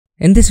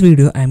In this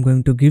video, I am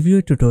going to give you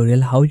a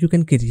tutorial how you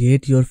can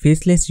create your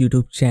faceless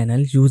YouTube channel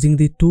using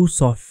the two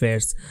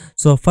softwares.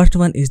 So first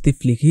one is the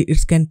Fliki.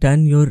 It can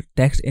turn your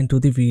text into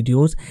the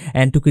videos,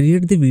 and to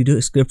create the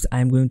video scripts, I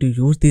am going to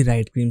use the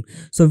Writecream.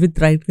 So with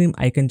Writecream,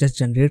 I can just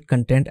generate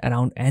content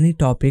around any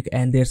topic,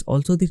 and there's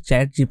also the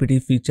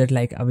ChatGPT feature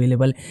like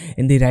available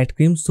in the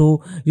Writecream.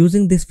 So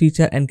using this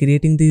feature and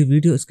creating the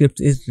video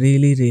scripts is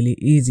really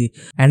easy.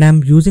 And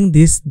I'm using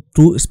these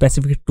two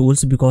specific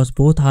tools because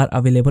both are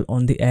available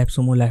on the app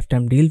Sumo Lifetime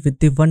deal with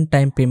the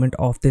one-time payment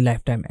of the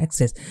lifetime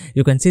access.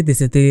 You can see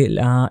this is the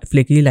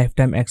Fliki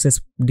lifetime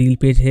access deal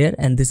page here,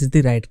 and this is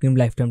the Writecream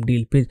lifetime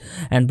deal page,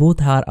 and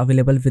both are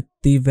available with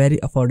the very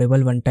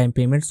affordable one-time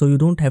payment, so you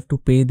don't have to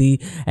pay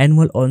the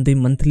annual or the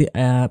monthly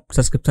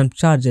subscription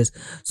charges.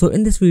 So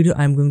in this video,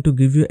 I'm going to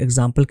give you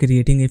example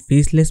creating a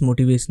faceless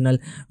motivational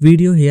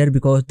video here,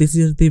 because this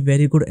is the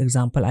very good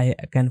example I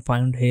can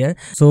find here.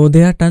 So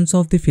there are tons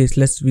of the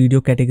faceless video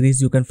categories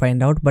you can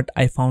find out, but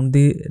I found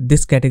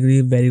this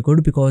category very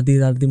good because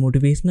these are the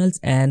motivationals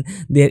and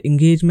their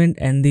engagement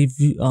and the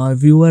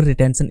viewer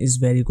retention is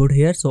very good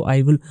here. So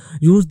I will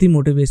use the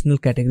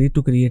motivational category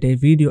to create a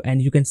video,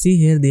 and you can see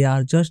here they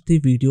are just the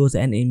videos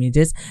and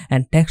images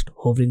and text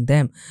hovering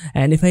them.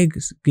 And if I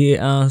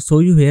show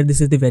you here,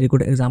 this is the very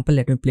good example.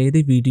 Let me play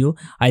the video.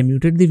 I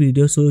muted the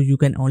video so you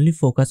can only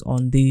focus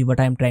on the what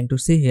I'm trying to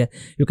say here.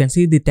 You can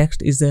see the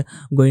text is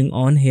going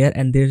on here,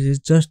 and there is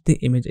just the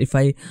image. If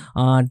I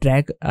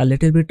drag a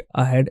little bit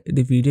ahead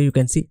the video, you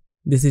can see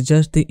this is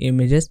just the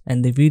images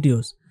and the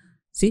videos,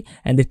 see,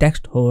 and the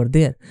text over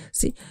there,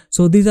 see.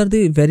 So these are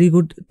the very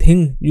good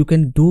thing you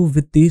can do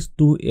with these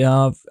two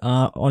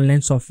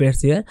online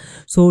softwares here.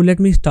 So let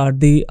me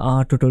start the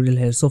tutorial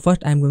here. So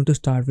first I'm going to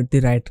start with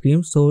the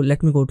Writecream. So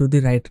let me go to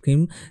the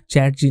Writecream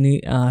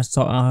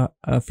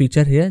ChatGenie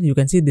feature here. You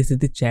can see this is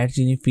the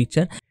ChatGenie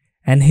feature,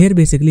 and here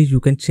basically you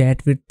can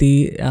chat with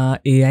the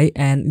AI,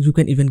 and you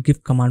can even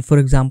give command. For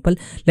example,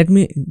 let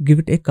me give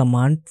it a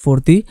command for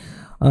the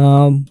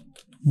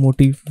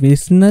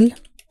motivational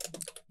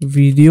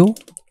video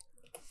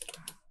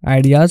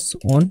ideas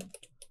on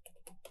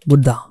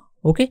Buddha.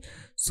 Okay,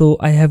 so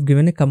I have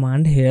given a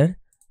command here.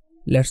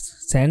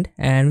 Let's send,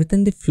 and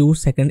within the few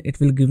seconds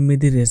it will give me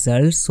the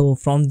results. So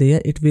from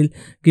there it will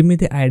give me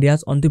the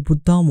ideas on the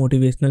Buddha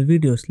motivational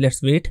videos.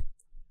 Let's wait.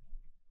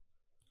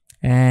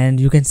 And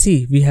you can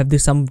see we have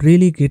some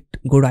really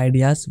good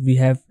ideas we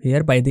have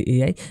here by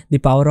the AI. The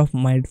power of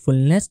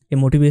mindfulness, a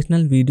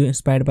motivational video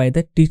inspired by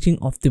the teaching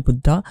of the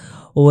Buddha,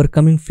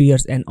 overcoming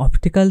fears and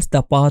obstacles,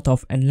 the path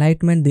of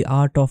enlightenment, the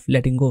art of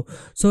letting go.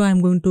 So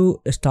I'm going to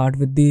start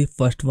with the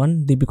first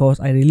one because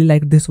I really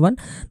like this one,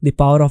 the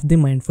power of the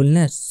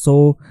mindfulness.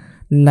 So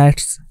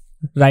let's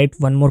write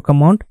one more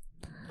command.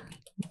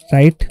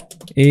 Write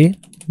a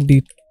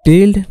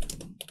detailed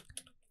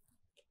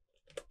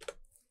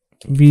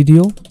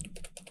video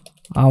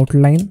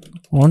outline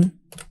on.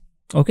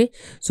 Okay,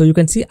 so you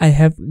can see I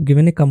have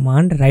given a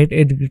command, write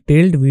a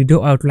detailed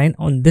video outline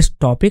on this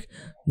topic.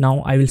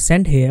 Now I will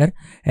send here,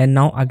 and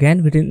now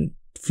again within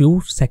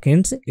few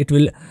seconds it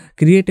will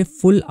create a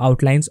full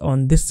outlines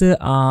on this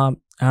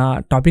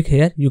topic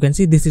here. You can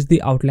see this is the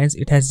outlines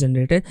it has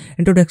generated.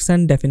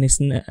 Introduction,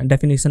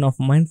 definition of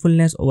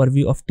mindfulness,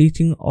 overview of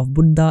teaching of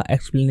Buddha,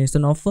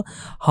 explanation of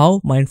how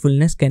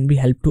mindfulness can be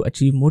helped to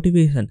achieve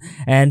motivation,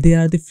 and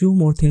there are the few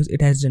more things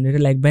it has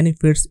generated like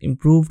benefits,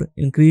 improved,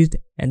 increased,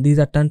 and these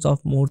are tons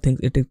of more things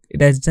it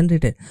has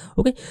generated.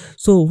 Okay,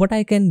 so what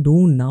I can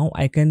do now,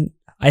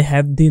 I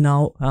have the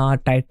now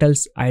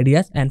titles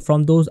ideas, and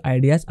from those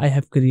ideas I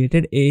have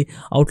created a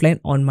outline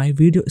on my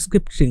video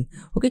scripting.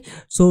 Okay,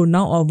 so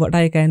now what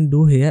I can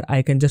do here,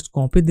 I can just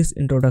copy this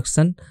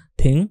introduction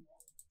thing,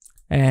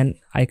 and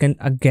I can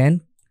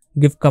again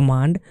give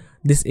command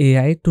this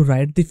AI to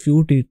write the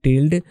few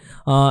detailed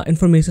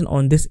information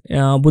on this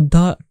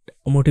Buddha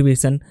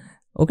motivation.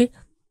 Okay,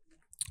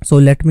 so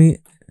let me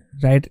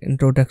write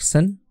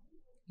introduction.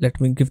 Let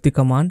me give the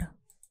command,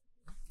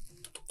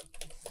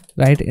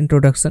 write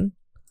introduction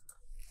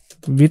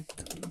with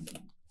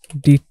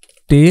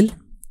detail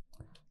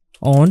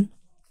on.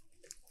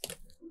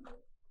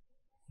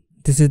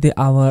 This is the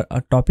our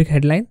topic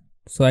headline.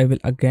 So I will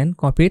again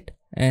copy it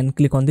and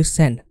click on this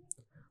send.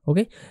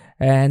 Okay,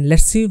 and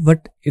let's see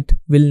what it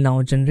will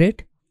now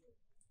generate.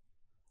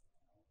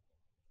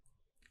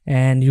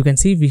 And you can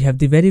see we have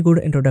the very good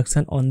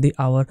introduction on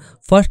our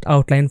first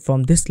outline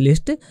from this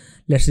list.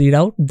 Let's read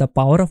out. The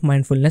power of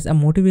mindfulness, a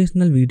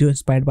motivational video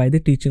inspired by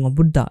the teaching of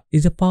Buddha,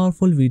 is a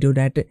powerful video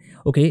that,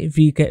 okay,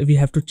 we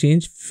have to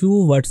change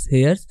few words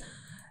here.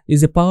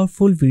 Is a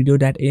powerful video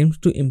that aims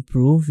to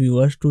improve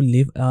viewers to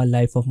live a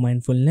life of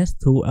mindfulness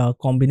through a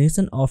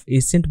combination of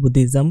ancient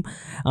Buddhism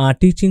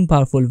teaching,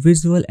 powerful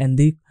visual, and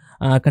the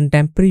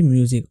contemporary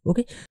music.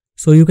 Okay,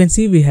 So you can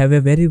see we have a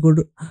very good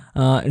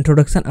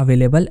introduction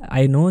available.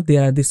 I know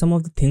there are some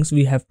of the things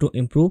we have to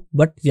improve,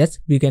 but yes,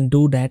 we can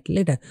do that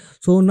later.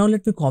 So now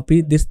let me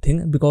copy this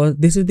thing, because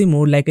this is the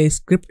more like a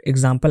script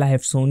example I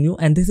have shown you,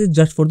 and this is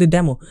just for the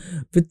demo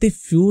with the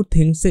few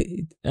things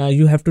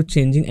you have to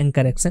changing and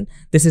correction.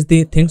 This is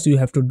the things you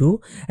have to do.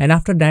 And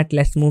after that,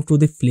 let's move to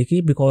the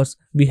Fliki, because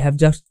we have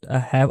just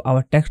have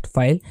our text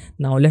file.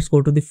 Now let's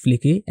go to the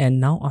Fliki,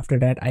 and now after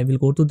that I will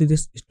go to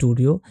this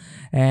studio,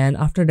 and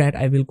after that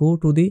I will go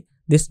to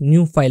this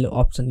new file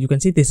option. You can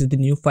see this is the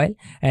new file,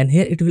 and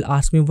here it will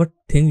ask me what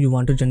thing you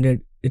want to generate.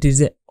 It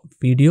is a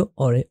video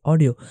or a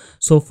audio.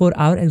 So for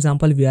our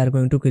example, we are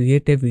going to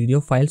create a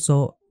video file.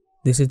 So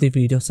this is the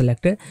video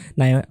selected.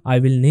 Now I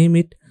will name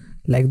it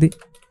like the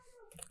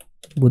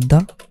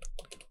Buddha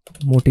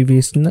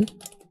motivational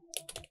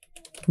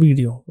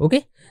video.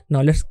 Okay,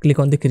 now let's click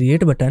on the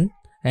create button,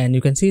 and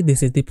you can see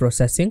this is the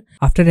processing.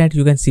 After that,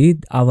 you can see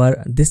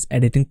this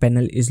editing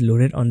panel is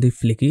loaded on the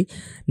Fliki.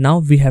 Now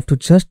we have to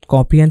just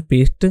copy and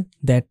paste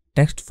that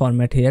text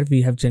format here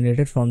we have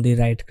generated from the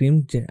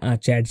Writecream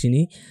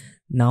ChatGenie.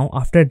 Now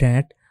after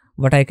that,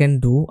 what I can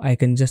do, I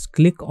can just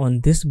click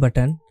on this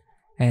button,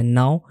 and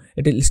now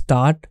it will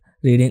start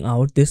reading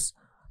out this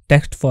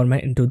text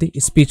format into the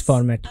speech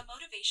format. A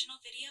motivational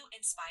video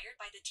inspired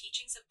by the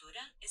teachings of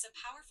Buddha is a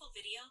powerful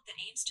video that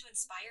aims to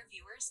inspire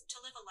viewers to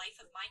live a life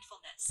of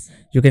mindfulness.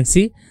 You can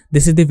see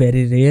this is the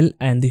very real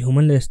and the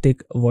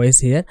humanistic voice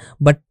here,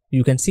 but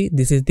you can see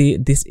this is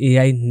this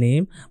AI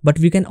name, but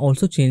we can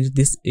also change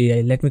this AI.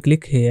 Let me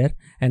click here,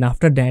 and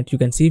after that you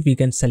can see we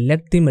can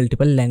select the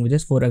multiple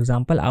languages. For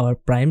example, our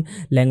prime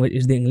language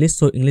is the English,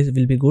 so English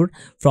will be good.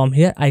 From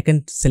here I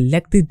can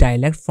select the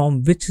dialect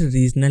from which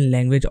regional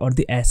language or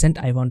the accent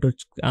I want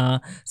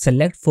to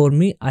select. For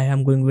me, I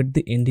am going with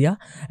the India,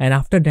 and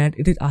after that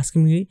it is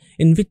asking me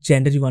in which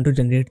gender you want to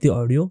generate the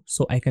audio,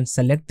 so I can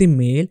select the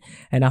male.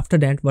 And after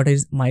that, what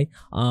is my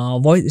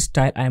voice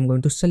style I am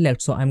going to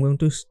select. So I'm going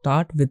to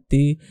start with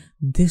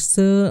this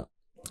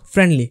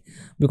friendly,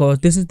 because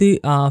this is the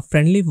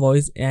friendly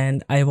voice,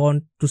 and I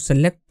want to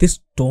select this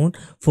tone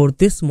for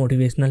this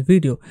motivational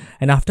video.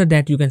 And after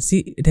that, you can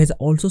see it has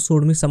also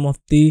showed me some of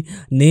the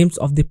names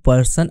of the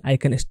person I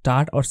can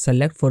start or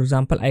select. For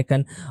example, I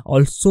can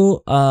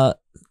also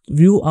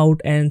view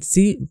out and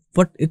see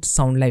what it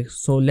sound like.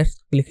 So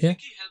let's click here.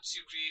 Fliki helps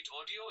you create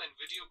audio and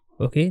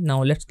video. Okay,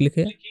 now let's click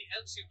here. Fliki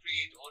helps you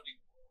create audio.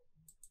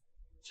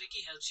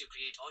 Fliki helps you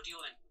create audio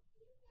and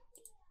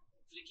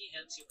Fliki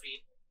helps you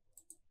create.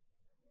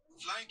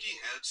 Fliki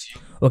helps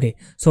you. Okay,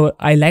 so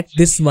I like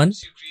this one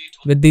Helps you create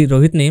audio. with the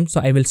Rohit name, so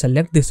I will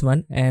select this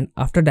one. And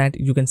after that,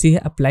 you can see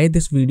here apply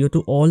this video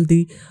to all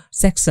the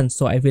sections.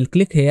 So I will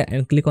click here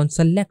and click on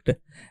select,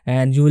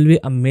 and you will be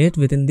amazed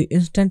within the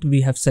instant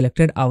we have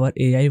selected our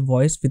AI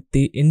voice with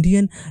the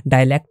Indian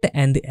dialect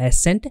and the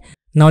accent.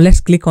 Now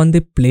let's click on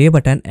the play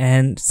button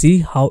and see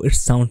how it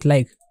sounds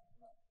like.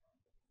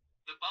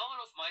 The power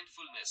of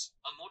mindfulness,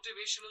 a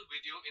motivational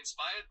video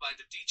inspired by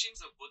the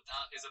teachings of Buddha,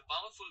 is a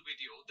powerful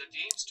video that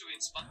aims to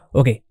inspire.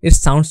 Okay, it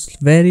sounds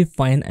very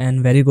fine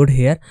and very good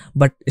here,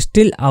 but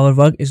still our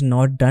work is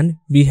not done.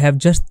 We have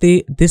just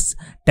this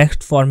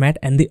text format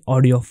and the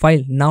audio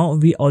file. Now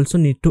we also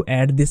need to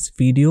add this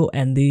video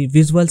and the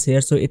visuals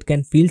here, so it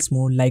can feel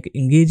more like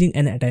engaging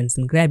and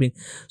attention grabbing.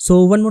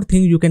 So one more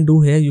thing you can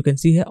do here, you can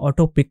see here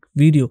auto pick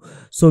video.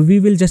 So we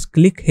will just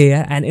click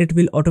here, and it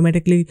will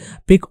automatically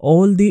pick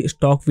all the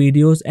stock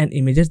videos and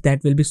images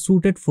that will be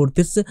suited for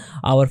this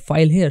our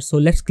file here. So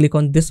let's click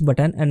on this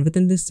button, and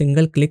within this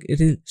single click it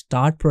will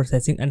start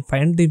processing and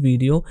find the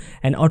video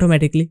and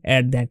automatically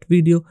add that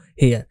video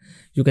here.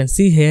 You can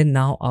see here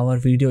now our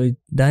video is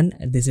done.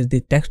 This is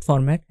the text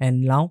format,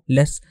 and now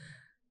let's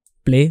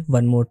play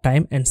one more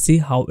time and see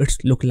how it's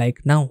look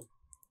like now.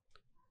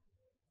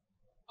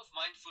 Of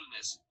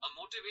mindfulness, a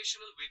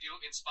motivational video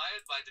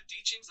inspired by the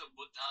teachings of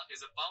Buddha,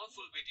 is a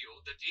powerful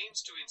video that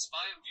aims to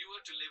inspire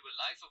viewer to live a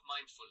life of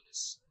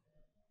mindfulness.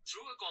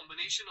 Through a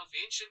combination of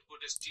ancient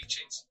Buddhist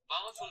teachings,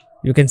 powerful.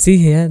 You can see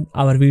here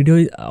our video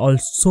is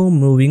also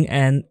moving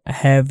and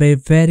have a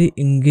very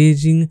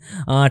engaging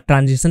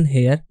transition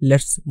here.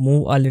 Let's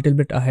move a little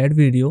bit ahead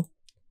video.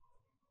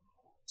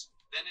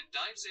 Then it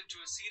dives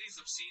into a series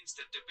of scenes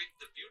that depict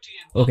the beauty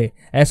and Okay,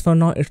 as for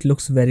now it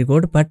looks very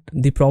good, but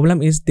the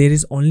problem is there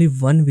is only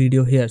one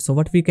video here. So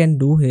what we can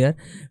do here,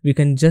 we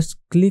can just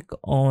click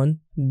on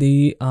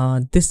the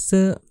this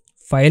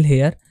file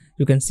here.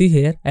 You can see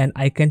here, and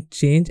I can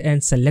change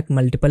and select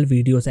multiple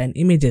videos and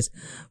images.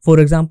 For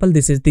example,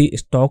 this is the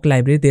stock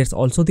library. There's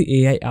also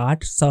the AI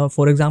art. So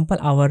for example,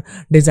 our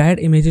desired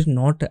image is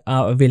not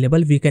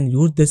available, we can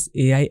use this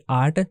AI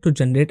art to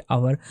generate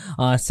our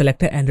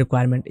selected and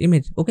requirement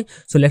image. Okay,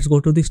 so let's go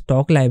to the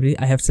stock library.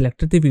 I have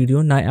selected the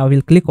video. Now I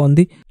will click on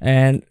the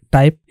and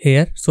type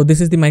here. So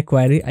this is the my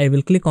query. I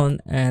will click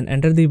on and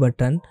enter the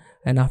button,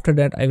 and after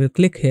that I will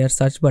click here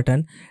search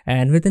button,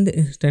 and within the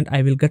instant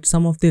I will get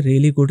some of the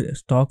really good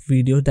stock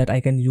videos that I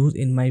can use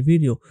in my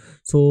video.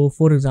 So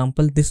for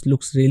example, this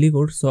looks really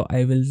good, so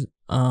I will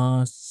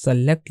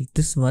select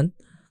this one,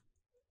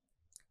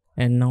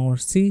 and now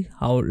see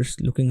how it's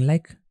looking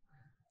like.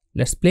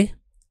 Let's play.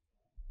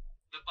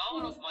 The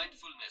Power of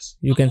Mindfulness.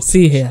 You A can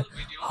see here motivational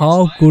video how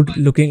inspired good by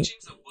the looking.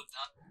 teachings of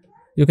Buddha.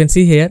 You can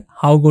see here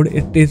how good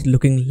it is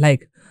looking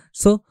like.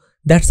 So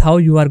that's how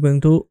you are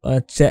going to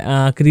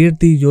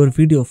create your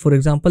video. For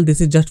example,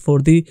 this is just for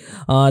the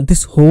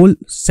this whole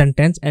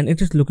sentence and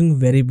it is looking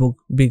very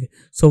big.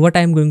 So what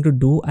I am going to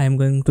do, I am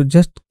going to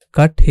just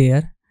cut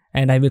here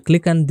and I will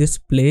click on this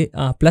play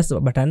plus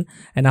button,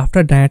 and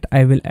after that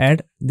I will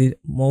add the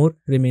more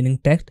remaining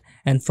text,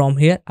 and from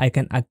here I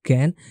can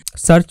again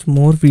search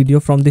more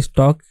video from the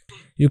stock.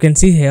 You can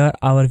see here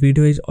our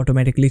video is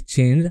automatically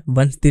changed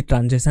once the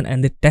transition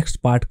and the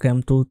text part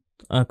come to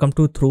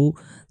through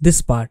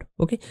this part.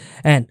 Okay,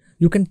 and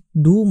you can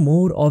do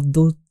more of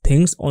those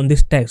things on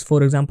this text.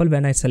 For example,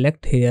 when I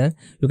select here,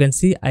 you can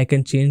see I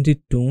can change the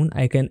tone,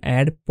 I can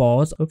add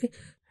pause. Okay,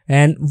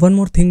 and one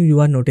more thing you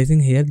are noticing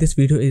here, this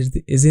video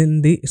is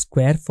in the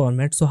square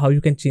format. So how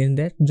you can change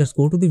that? Just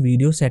go to the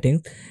video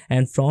settings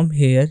and from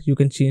here you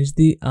can change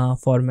the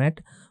format.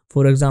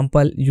 For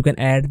example, you can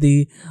add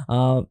the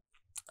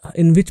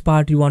in which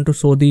part you want to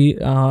show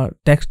the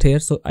text here.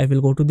 So I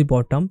will go to the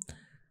bottom,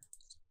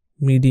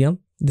 medium,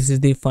 this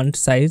is the font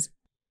size,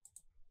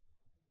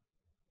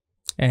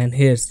 and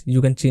here's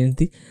you can change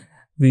the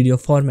video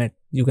format.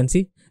 You can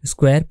see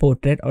square,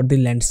 portrait, or the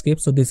landscape.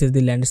 So this is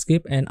the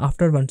landscape, and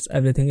after once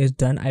everything is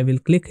done, I will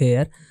click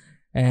here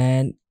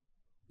and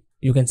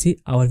you can see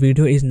our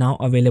video is now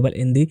available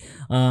in the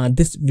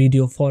this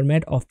video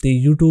format of the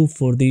YouTube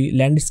for the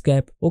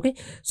landscape. Okay,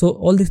 so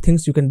all these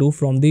things you can do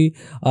from the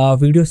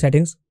video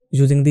settings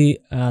using the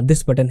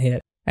this button here.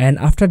 And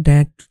after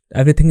that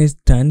everything is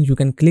done, you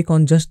can click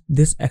on just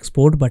this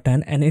export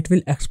button and it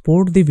will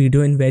export the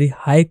video in very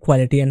high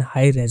quality and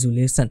high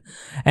resolution.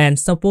 And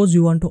suppose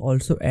you want to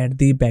also add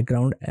the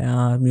background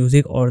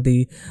music or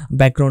the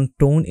background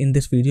tone in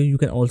this video, you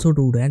can also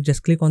do that.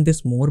 Just click on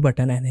this more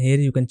button and here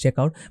you can check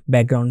out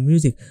background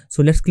music.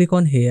 So let's click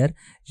on here.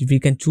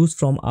 We can choose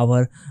from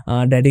our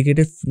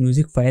dedicated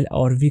music file,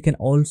 or we can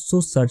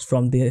also search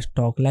from the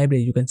stock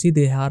library. You can see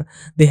they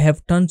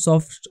have tons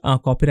of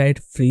copyright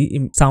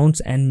free sounds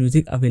and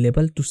music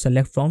available to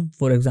select from.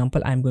 For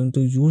example, I'm going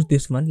to use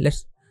this one.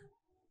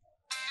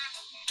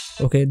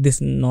 Okay,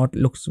 this note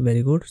looks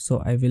very good,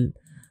 so I will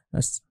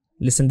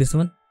listen this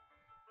one.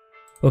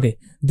 Okay,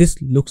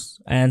 this looks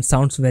and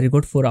sounds very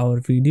good for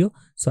our video,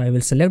 so I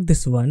will select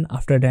this one.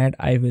 After that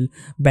I will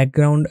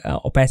background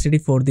opacity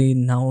for the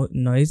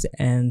noise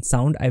and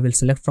sound, I will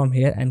select from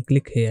here and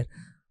click here.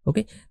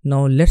 Okay,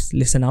 now let's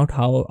listen out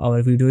how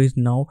our video is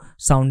now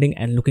sounding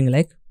and looking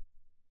like.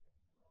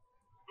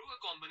 Through a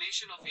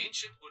combination of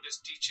ancient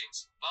Buddhist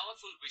teachings,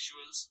 powerful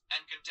visuals,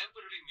 and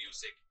contemporary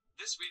music,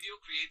 this video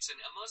creates an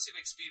immersive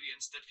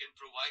experience that can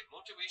provide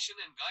motivation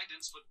and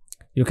guidance for.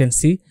 You can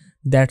see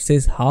that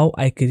is how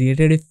I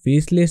created a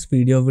faceless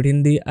video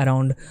within the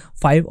around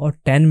 5 or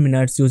 10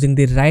 minutes using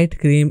the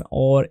Writecream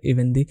or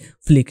even the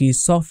Fliki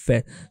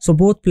software. So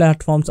both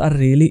platforms are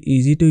really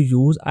easy to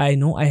use. I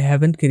know I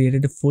haven't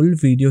created a full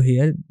video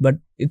here, but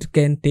it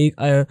can take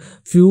a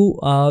few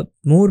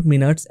more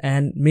minutes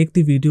and make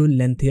the video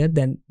lengthier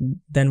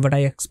than what I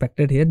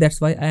expected here.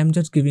 That's why I am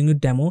just giving you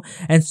demo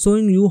and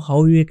showing you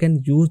how you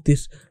can use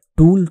this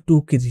tool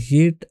to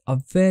create a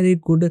very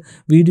good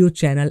video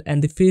channel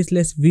and the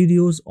faceless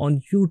videos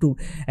on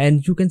YouTube.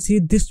 And you can see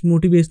this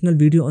motivational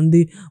video on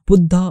the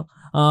Buddha.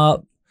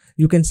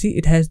 You can see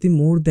it has the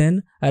more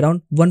than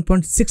around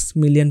 1.6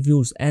 million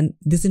views, and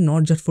this is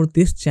not just for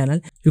this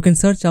channel. You can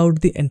search out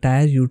the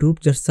entire YouTube,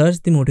 just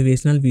search the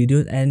motivational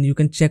videos and you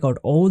can check out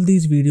all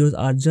these videos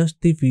are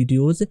just the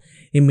videos,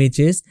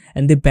 images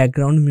and the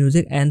background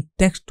music and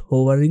text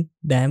hovering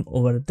them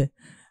over the.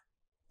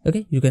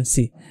 Okay, you can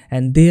see,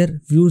 and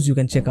their views you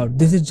can check out.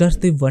 This is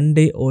just the 1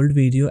 day old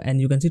video and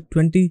you can see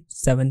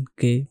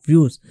 27k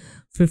views,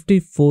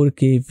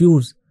 54k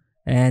views,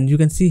 and you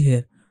can see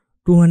here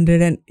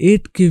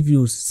 208k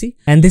views. See,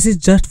 and this is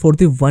just for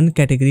the one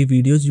category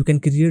videos. You can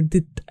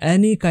create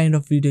any kind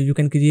of video. You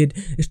can create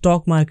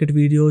stock market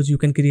videos, you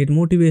can create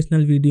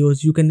motivational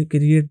videos, you can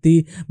create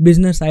the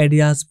business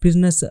ideas,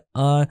 business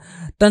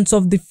tons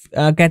of the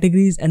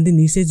categories and the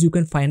niches you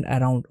can find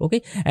around.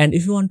 Okay, and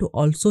if you want to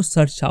also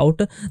search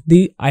out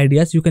the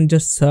ideas, you can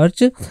just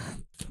search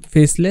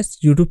faceless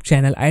YouTube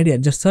channel idea.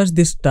 Just search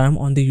this term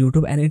on the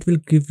YouTube and it will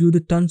give you the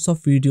tons of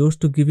videos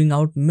to giving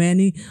out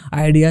many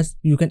ideas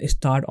you can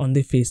start on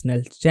the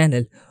faceless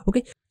channel.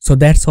 Okay, so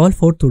that's all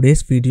for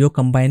today's video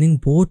combining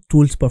both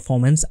tools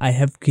performance. I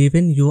have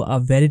given you a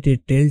very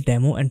detailed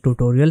demo and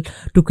tutorial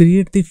to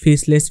create the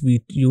faceless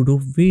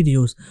YouTube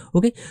videos.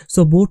 Okay,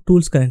 so both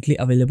tools currently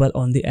available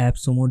on the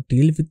AppSumo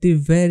deal with the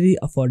very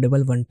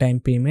affordable one-time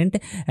payment,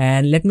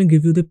 and let me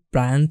give you the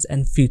plans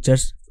and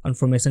features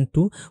information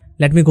too.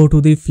 let me go to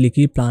the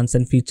Fliki plans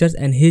and features,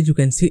 and here you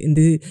can see in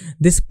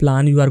this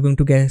plan you are going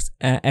to get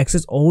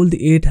access all the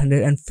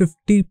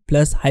 850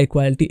 plus high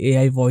quality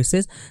AI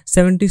voices,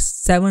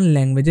 77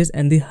 languages,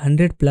 and the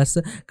 100 plus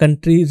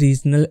country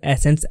regional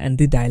accents and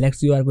the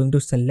dialects you are going to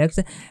select.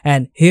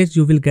 And here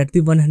you will get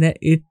the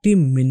 180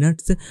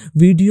 minutes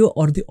video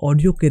or the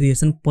audio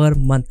creation per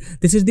month.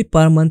 This is the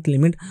per month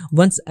limit.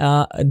 Once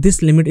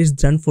this limit is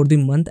done for the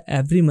month,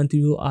 every month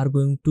you are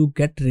going to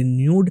get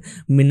renewed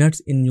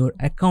minutes in your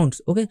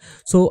accounts. Okay,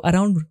 so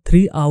around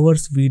 3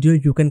 hours video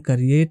you can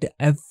create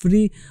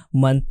every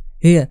month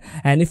here.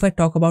 And if I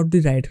talk about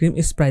the Writecream,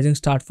 its pricing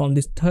start from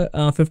this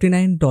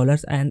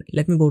 $59. And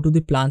let me go to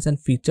the plans and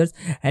features,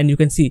 and you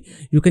can see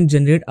you can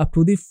generate up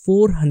to the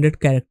 400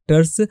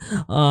 characters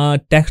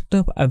text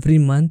up every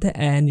month,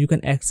 and you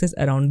can access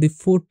around the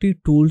 40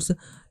 tools.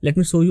 Let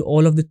me show you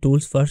all of the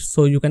tools first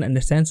so you can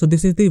understand. So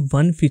this is the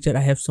one feature I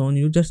have shown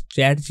you, just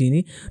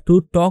ChatGenie,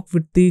 to talk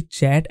with the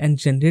chat and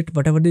generate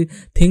whatever the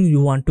thing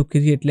you want to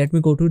create. Let me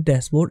go to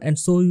dashboard and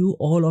show you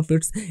all of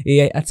its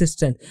AI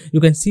assistant. You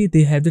can see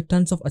they have the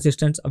tons of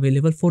assistants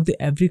available for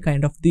the every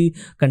kind of the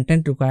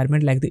content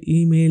requirement, like the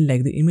email,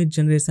 like the image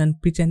generation,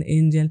 pitch and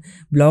angel,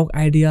 blog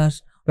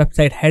ideas,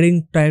 website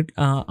heading type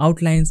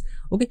outlines.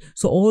 Okay,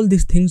 so all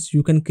these things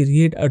you can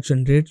create or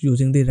generate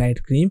using the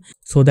Writecream.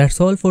 So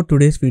that's all for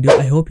today's video.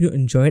 I hope you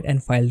enjoyed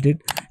and found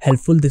it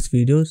helpful this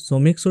video. So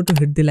make sure to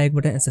hit the like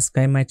button and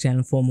subscribe my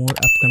channel for more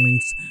upcoming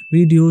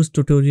videos,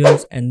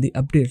 tutorials, and the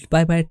updates.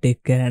 Bye bye,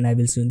 take care, and I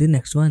will see you in the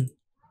next one.